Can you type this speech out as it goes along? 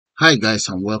Hi guys,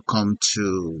 and welcome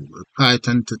to a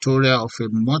Python tutorial of a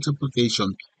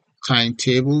multiplication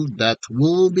timetable that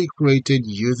will be created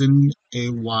using a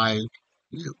while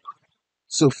loop.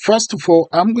 So first of all,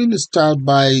 I'm going to start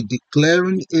by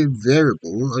declaring a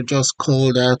variable. I just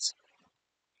call that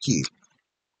key,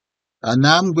 and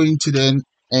I'm going to then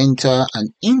enter an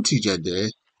integer there,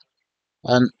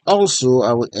 and also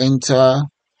I will enter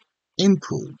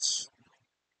inputs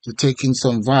to take in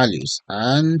some values,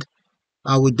 and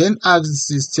I will then ask the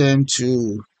system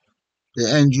to the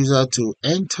end user to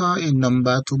enter a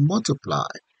number to multiply.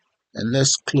 And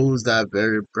let's close that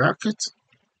very bracket.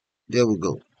 There we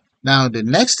go. Now the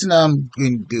next thing I'm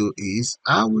going to do is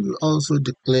I will also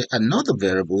declare another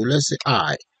variable. Let's say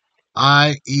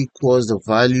I equals the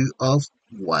value of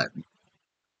 1.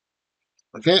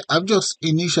 Okay, I've just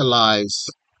initialized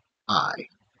I.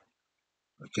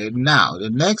 Okay, now the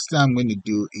next thing I'm going to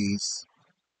do is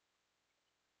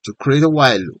to create a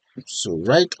while loop. So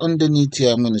right underneath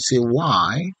here, I'm going to say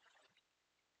y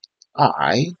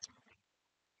I,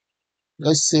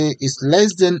 let's say, is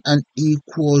less than and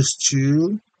equals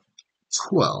to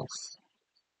 12.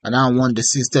 And I want the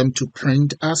system to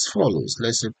print as follows.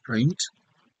 Let's say print.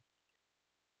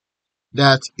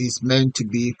 That is meant to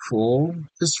be for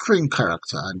a string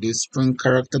character. And this string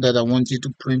character that I want you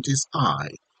to print is I.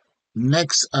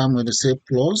 Next, I'm going to say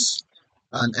plus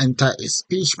and enter a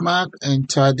speech mark,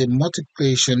 enter the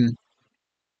multiplication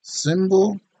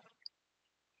symbol,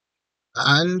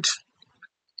 and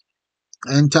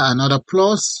enter another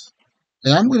plus.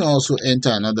 And I'm going to also enter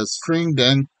another string,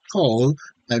 then call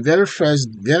my very first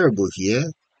variable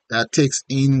here that takes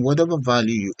in whatever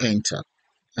value you enter,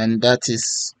 and that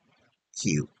is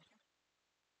q.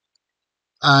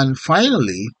 And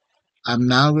finally, I'm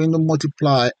now going to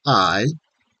multiply I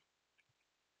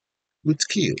with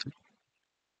q.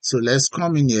 So let's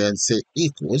come in here and say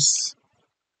equals,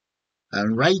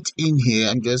 and right in here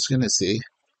I'm just going to say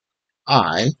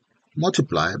I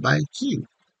multiply by q.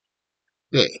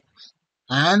 There.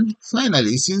 And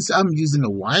finally, since I'm using a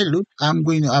while loop, I'm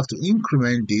going to have to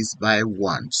increment this by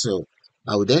 1. So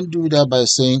I will then do that by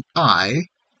saying I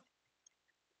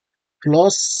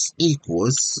plus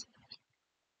equals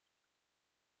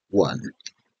 1.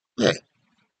 Yeah,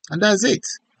 and that's it.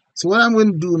 So what I'm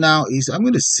going to do now is I'm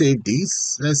going to save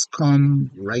this. Let's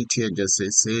come right here and just say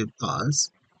save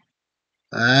as.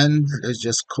 And let's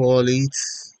just call it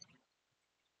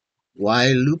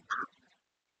while loop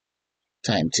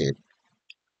timetable.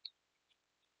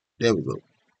 There we go.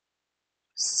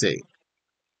 Save.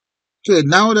 Okay,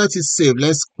 now that it's saved,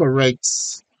 let's correct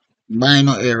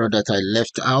minor error that I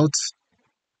left out.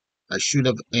 I should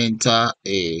have entered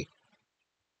a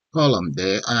column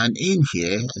there, and in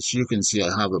here, as you can see, I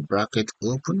have a bracket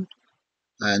open,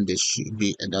 and there should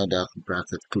be another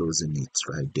bracket closing it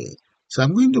right there. So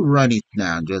I'm going to run it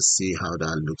now and just see how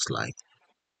that looks like.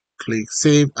 Click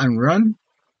save and run.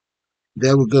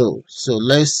 There we go. So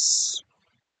let's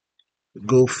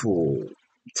go for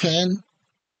 10.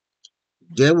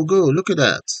 There we go. Look at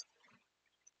that.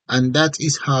 And that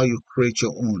is how you create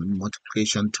your own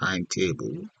multiplication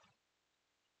timetable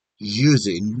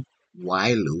using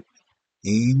while loop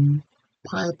in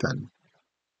Python.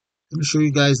 Let me show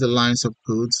you guys the lines of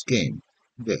codes game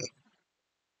there.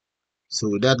 So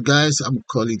with that, guys, I'm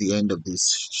calling the end of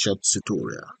this short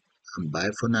tutorial. And bye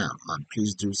for now. And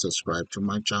please do subscribe to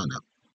my channel.